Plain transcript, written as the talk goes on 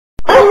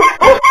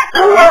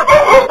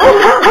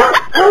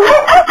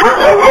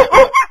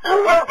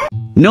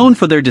Known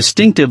for their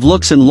distinctive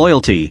looks and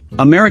loyalty,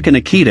 American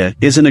Akita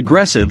is an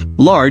aggressive,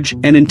 large,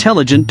 and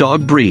intelligent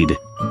dog breed.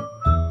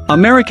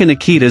 American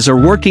Akitas are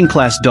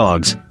working-class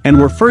dogs, and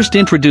were first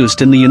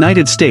introduced in the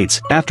United States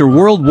after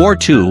World War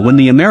II when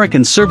the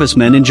American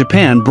servicemen in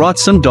Japan brought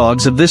some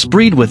dogs of this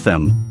breed with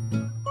them.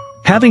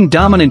 Having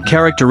dominant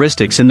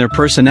characteristics in their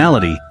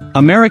personality,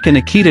 American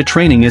Akita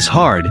training is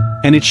hard,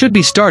 and it should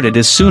be started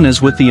as soon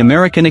as with the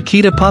American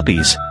Akita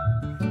puppies.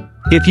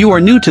 If you are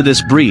new to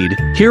this breed,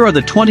 here are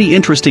the 20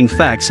 interesting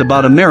facts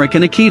about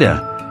American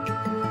Akita.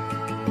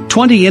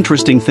 20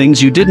 interesting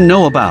things you didn't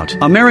know about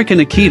American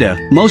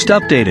Akita, most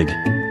updated.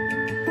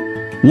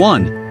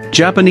 1.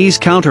 Japanese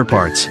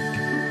counterparts.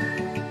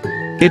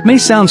 It may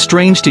sound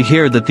strange to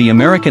hear that the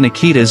American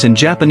Akitas and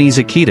Japanese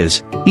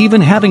Akitas,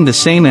 even having the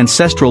same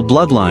ancestral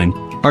bloodline,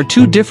 are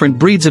two different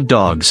breeds of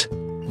dogs.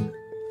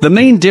 The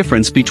main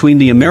difference between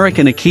the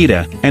American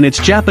Akita and its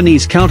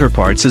Japanese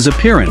counterparts is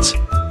appearance.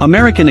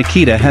 American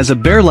Akita has a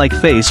bear-like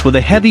face with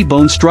a heavy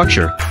bone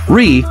structure,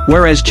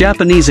 whereas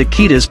Japanese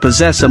Akitas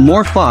possess a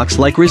more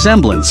fox-like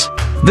resemblance.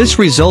 This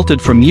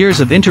resulted from years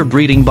of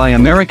interbreeding by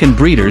American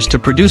breeders to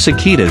produce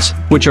Akitas,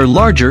 which are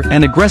larger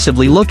and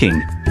aggressively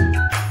looking.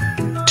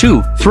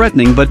 2.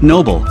 Threatening but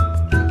noble.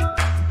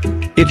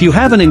 If you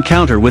have an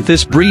encounter with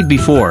this breed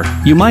before,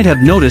 you might have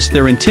noticed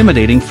their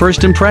intimidating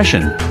first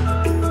impression.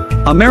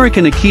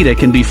 American Akita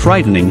can be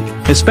frightening,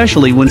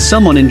 especially when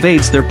someone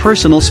invades their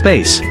personal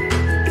space.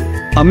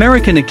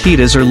 American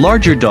Akitas are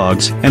larger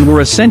dogs and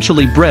were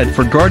essentially bred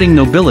for guarding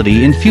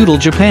nobility in feudal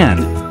Japan.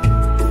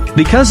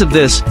 Because of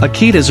this,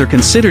 Akitas are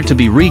considered to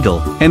be regal,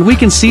 and we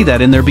can see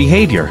that in their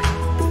behavior.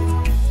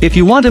 If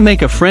you want to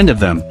make a friend of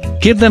them,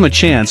 give them a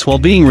chance while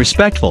being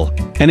respectful,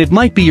 and it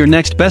might be your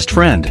next best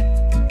friend.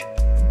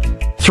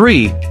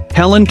 3.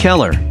 Helen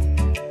Keller.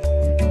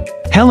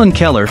 Helen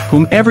Keller,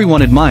 whom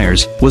everyone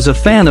admires, was a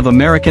fan of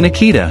American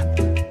Akita.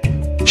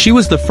 She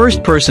was the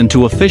first person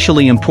to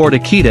officially import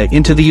Akita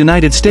into the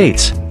United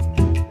States.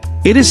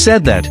 It is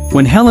said that,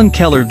 when Helen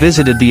Keller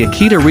visited the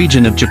Akita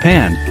region of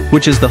Japan,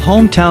 which is the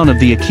hometown of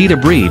the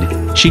Akita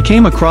breed, she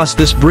came across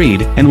this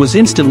breed and was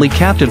instantly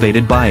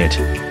captivated by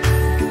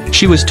it.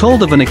 She was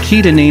told of an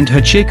Akita named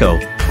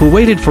Hachiko, who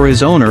waited for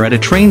his owner at a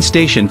train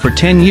station for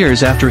 10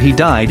 years after he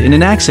died in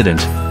an accident.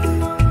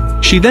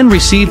 She then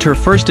received her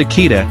first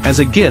Akita as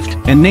a gift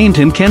and named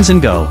him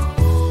Kenzengo.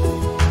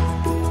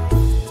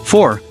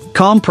 4.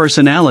 Calm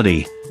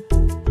personality.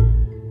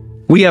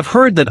 We have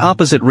heard that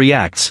opposite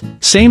reacts,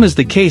 same as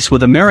the case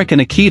with American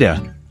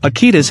Akita.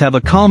 Akitas have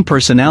a calm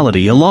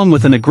personality along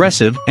with an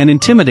aggressive and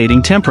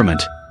intimidating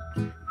temperament.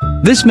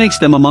 This makes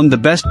them among the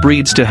best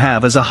breeds to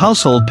have as a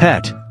household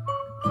pet.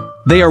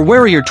 They are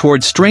warier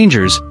towards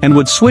strangers and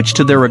would switch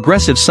to their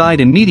aggressive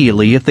side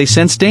immediately if they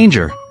sense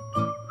danger.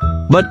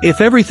 But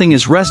if everything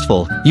is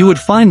restful, you would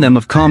find them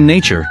of calm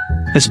nature,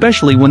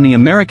 especially when the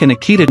American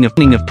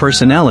Akita of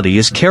personality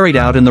is carried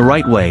out in the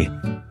right way.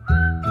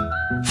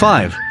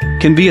 5.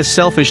 Can be a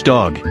selfish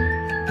dog.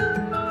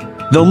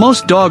 Though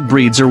most dog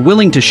breeds are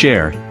willing to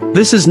share,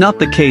 this is not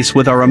the case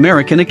with our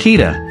American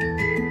Akita.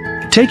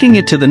 Taking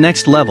it to the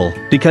next level,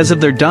 because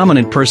of their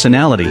dominant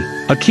personality,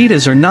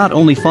 Akitas are not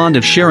only fond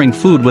of sharing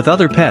food with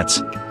other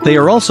pets, they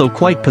are also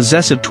quite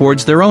possessive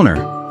towards their owner.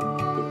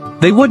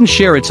 They wouldn't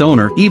share its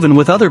owner even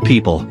with other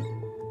people.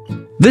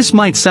 This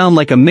might sound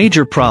like a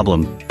major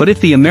problem, but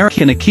if the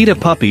American Akita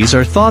puppies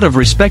are thought of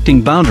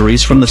respecting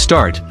boundaries from the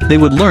start, they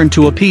would learn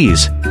to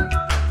appease.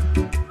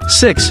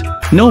 6.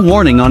 No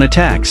warning on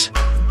attacks.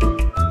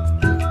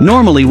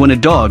 Normally when a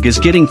dog is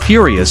getting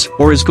furious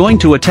or is going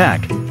to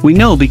attack, we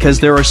know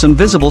because there are some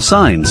visible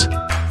signs.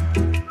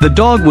 The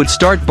dog would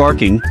start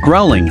barking,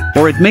 growling,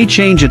 or it may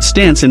change its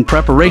stance in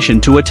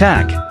preparation to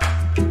attack.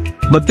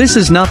 But this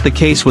is not the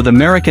case with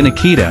American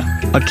Akita.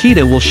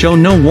 Akita will show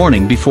no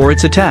warning before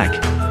its attack.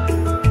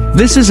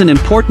 This is an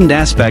important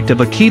aspect of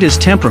Akita's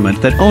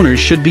temperament that owners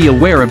should be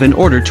aware of in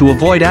order to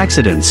avoid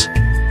accidents.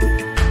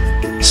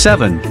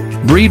 7.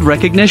 Breed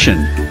recognition.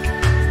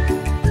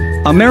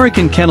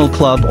 American Kennel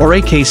Club or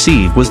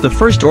AKC was the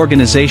first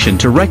organization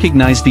to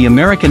recognize the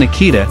American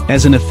Akita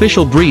as an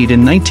official breed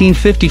in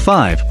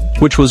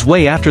 1955, which was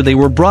way after they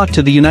were brought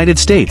to the United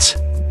States.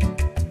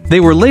 They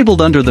were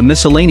labeled under the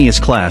miscellaneous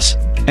class,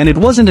 and it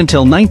wasn't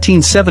until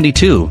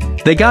 1972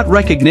 they got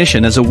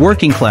recognition as a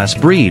working-class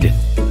breed.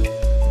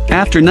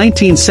 After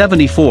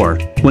 1974,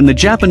 when the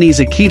Japanese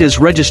Akita's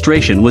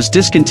registration was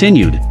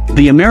discontinued,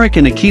 the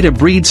American Akita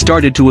breed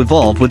started to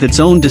evolve with its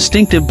own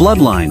distinctive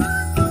bloodline.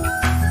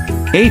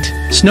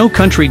 8. Snow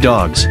country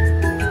dogs.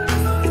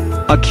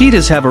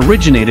 Akitas have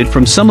originated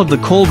from some of the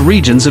cold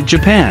regions of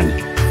Japan.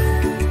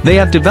 They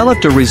have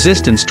developed a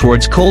resistance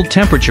towards cold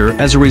temperature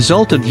as a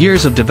result of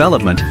years of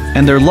development,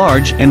 and their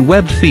large and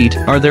webbed feet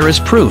are there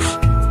as proof.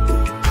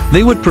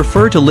 They would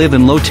prefer to live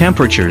in low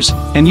temperatures,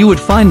 and you would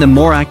find them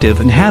more active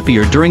and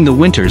happier during the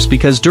winters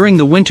because during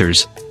the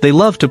winters, they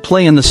love to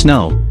play in the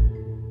snow.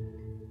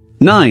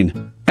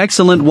 9.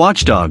 Excellent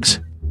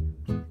watchdogs.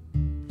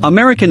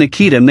 American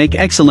Akita make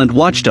excellent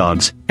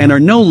watchdogs, and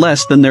are no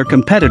less than their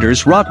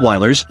competitors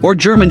Rottweilers or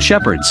German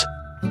Shepherds.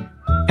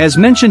 As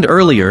mentioned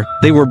earlier,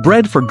 they were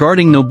bred for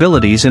guarding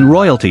nobilities and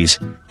royalties,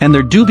 and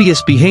their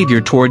dubious behavior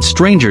towards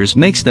strangers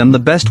makes them the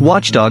best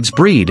watchdogs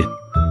breed.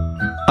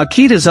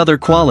 Akita's other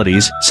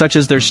qualities, such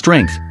as their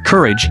strength,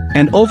 courage,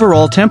 and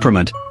overall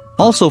temperament,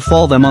 also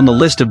fall them on the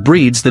list of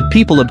breeds that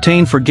people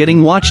obtain for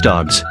getting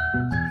watchdogs.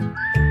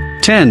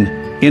 10.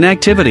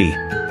 Inactivity.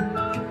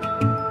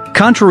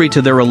 Contrary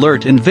to their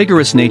alert and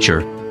vigorous nature,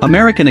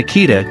 American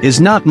Akita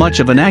is not much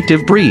of an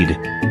active breed.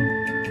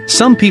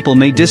 Some people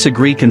may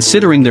disagree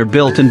considering their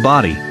built and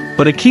body,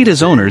 but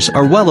Akita's owners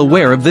are well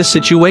aware of this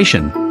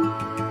situation.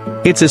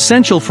 It's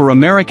essential for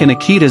American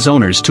Akita's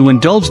owners to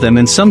indulge them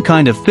in some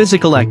kind of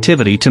physical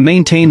activity to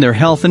maintain their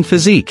health and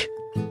physique.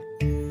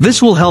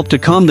 This will help to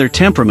calm their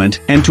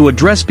temperament and to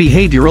address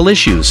behavioral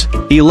issues.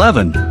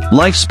 11.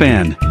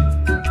 Lifespan.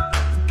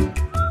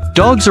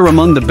 Dogs are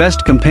among the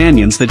best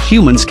companions that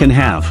humans can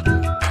have.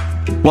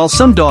 While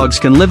some dogs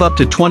can live up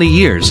to 20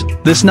 years,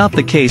 this is not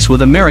the case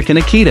with American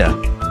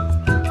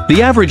Akita.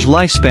 The average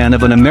lifespan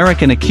of an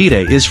American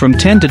Akita is from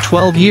 10 to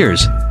 12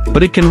 years,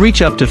 but it can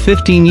reach up to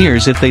 15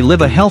 years if they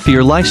live a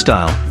healthier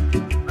lifestyle.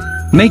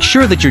 Make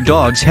sure that your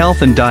dog's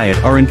health and diet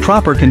are in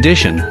proper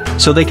condition,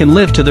 so they can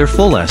live to their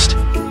fullest.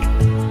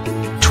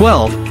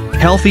 12.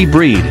 Healthy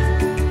breed.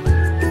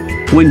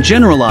 When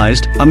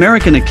generalized,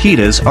 American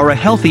Akitas are a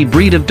healthy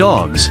breed of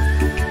dogs.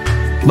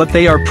 But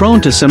they are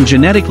prone to some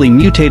genetically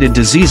mutated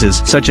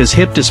diseases such as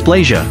hip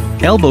dysplasia,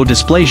 elbow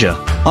dysplasia,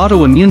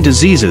 autoimmune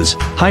diseases,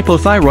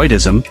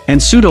 hypothyroidism, and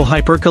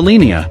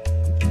pseudohyperkalemia.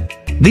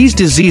 These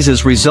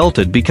diseases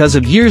resulted because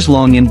of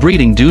years-long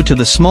inbreeding due to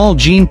the small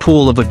gene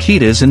pool of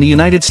Akitas in the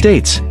United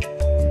States.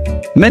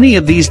 Many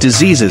of these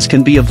diseases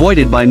can be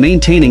avoided by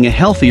maintaining a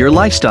healthier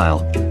lifestyle.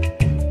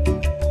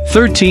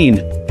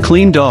 13.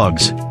 Clean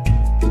dogs.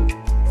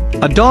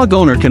 A dog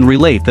owner can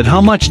relate that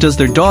how much does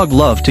their dog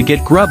love to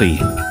get grubby.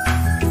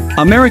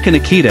 American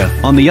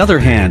Akita, on the other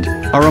hand,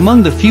 are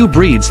among the few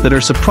breeds that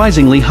are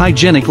surprisingly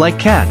hygienic like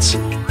cats.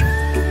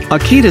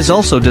 Akitas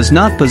also does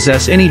not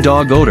possess any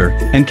dog odor,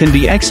 and can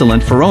be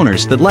excellent for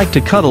owners that like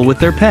to cuddle with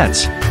their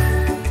pets.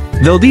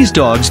 Though these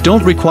dogs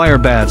don't require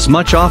baths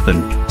much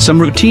often,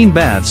 some routine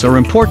baths are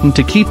important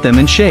to keep them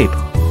in shape.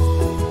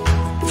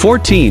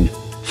 14.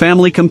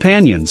 Family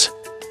companions.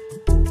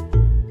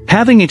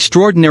 Having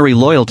extraordinary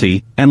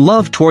loyalty and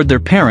love toward their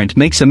parent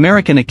makes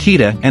American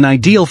Akita an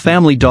ideal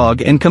family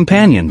dog and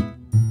companion.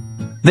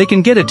 They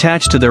can get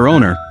attached to their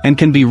owner and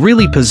can be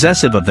really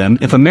possessive of them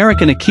if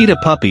American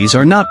Akita puppies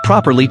are not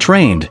properly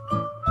trained.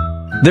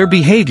 Their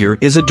behavior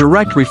is a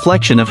direct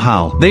reflection of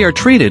how they are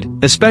treated,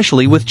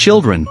 especially with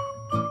children.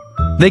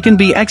 They can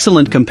be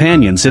excellent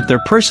companions if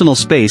their personal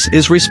space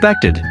is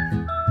respected.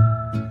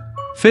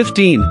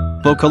 15.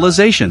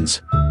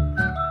 Vocalizations.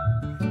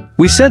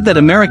 We said that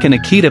American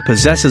Akita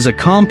possesses a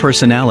calm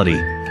personality,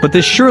 but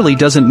this surely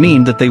doesn't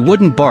mean that they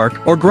wouldn't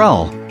bark or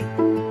growl.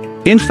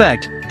 In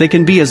fact, they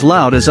can be as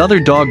loud as other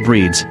dog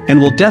breeds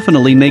and will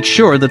definitely make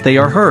sure that they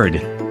are heard.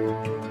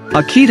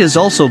 Akitas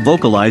also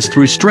vocalize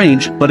through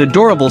strange but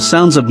adorable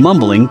sounds of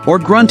mumbling or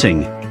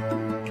grunting.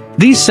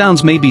 These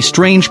sounds may be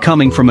strange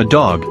coming from a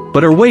dog,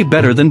 but are way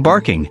better than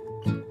barking.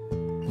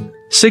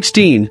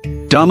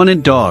 16.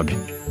 Dominant dog.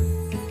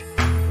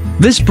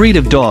 This breed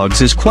of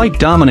dogs is quite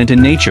dominant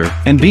in nature,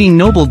 and being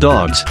noble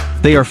dogs,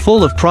 they are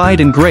full of pride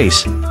and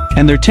grace,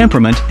 and their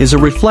temperament is a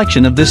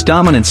reflection of this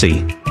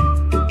dominancy.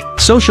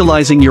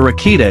 Socializing your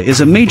Akita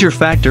is a major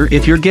factor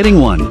if you're getting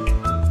one.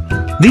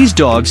 These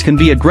dogs can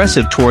be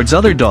aggressive towards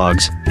other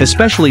dogs,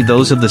 especially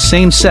those of the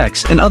same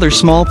sex and other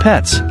small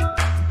pets.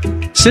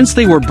 Since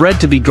they were bred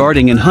to be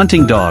guarding and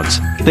hunting dogs,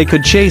 they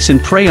could chase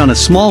and prey on a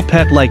small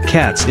pet like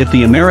cats if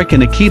the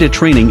American Akita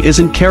training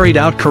isn't carried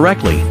out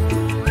correctly.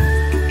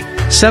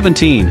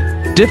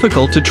 17.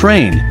 Difficult to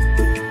train.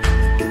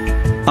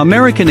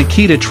 American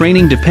Akita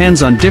training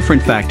depends on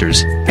different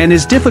factors, and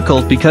is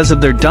difficult because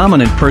of their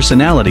dominant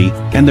personality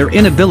and their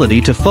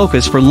inability to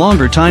focus for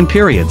longer time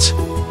periods.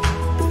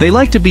 They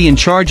like to be in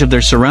charge of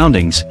their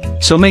surroundings,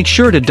 so make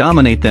sure to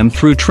dominate them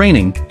through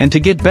training and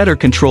to get better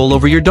control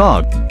over your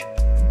dog.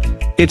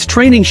 Its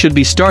training should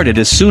be started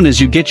as soon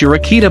as you get your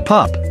Akita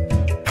pup.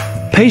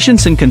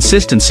 Patience and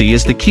consistency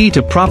is the key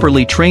to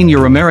properly train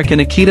your American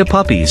Akita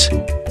puppies.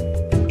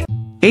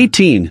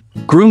 18.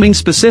 Grooming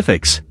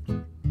specifics.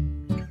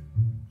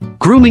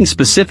 Grooming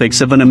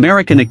specifics of an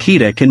American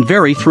Akita can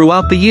vary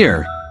throughout the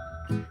year.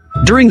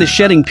 During the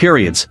shedding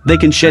periods, they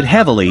can shed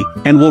heavily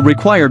and will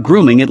require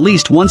grooming at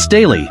least once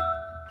daily.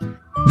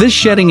 This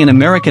shedding in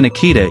American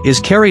Akita is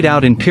carried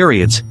out in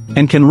periods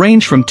and can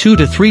range from 2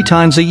 to 3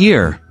 times a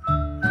year.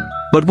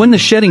 But when the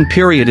shedding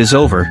period is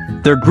over,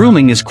 their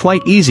grooming is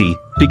quite easy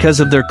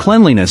because of their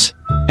cleanliness,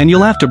 and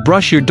you'll have to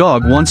brush your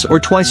dog once or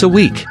twice a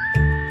week.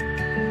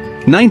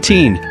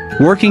 19.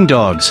 Working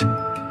dogs.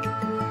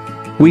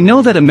 We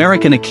know that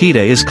American Akita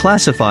is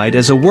classified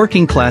as a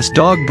working-class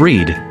dog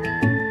breed.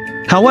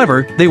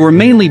 However, they were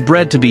mainly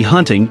bred to be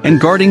hunting and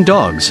guarding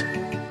dogs.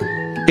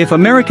 If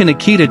American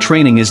Akita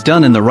training is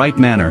done in the right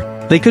manner,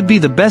 they could be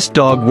the best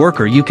dog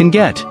worker you can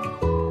get.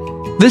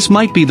 This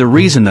might be the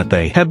reason that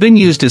they have been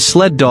used as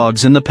sled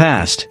dogs in the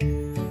past.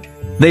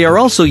 They are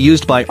also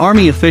used by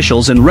army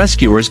officials and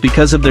rescuers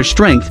because of their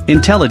strength,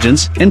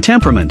 intelligence, and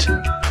temperament.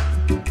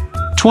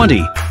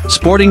 20.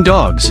 Sporting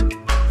dogs.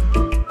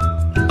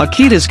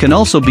 Akitas can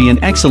also be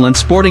an excellent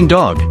sporting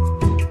dog.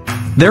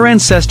 Their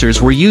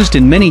ancestors were used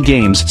in many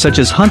games such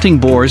as hunting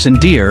boars and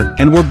deer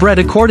and were bred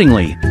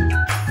accordingly.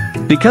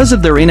 Because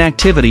of their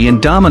inactivity and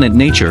dominant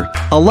nature,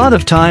 a lot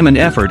of time and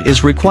effort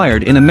is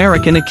required in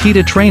American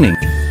Akita training.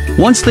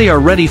 Once they are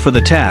ready for the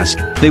task,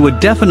 they would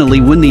definitely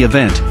win the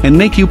event and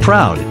make you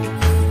proud.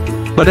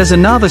 But as a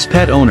novice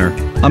pet owner,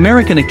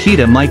 American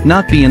Akita might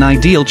not be an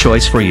ideal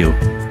choice for you.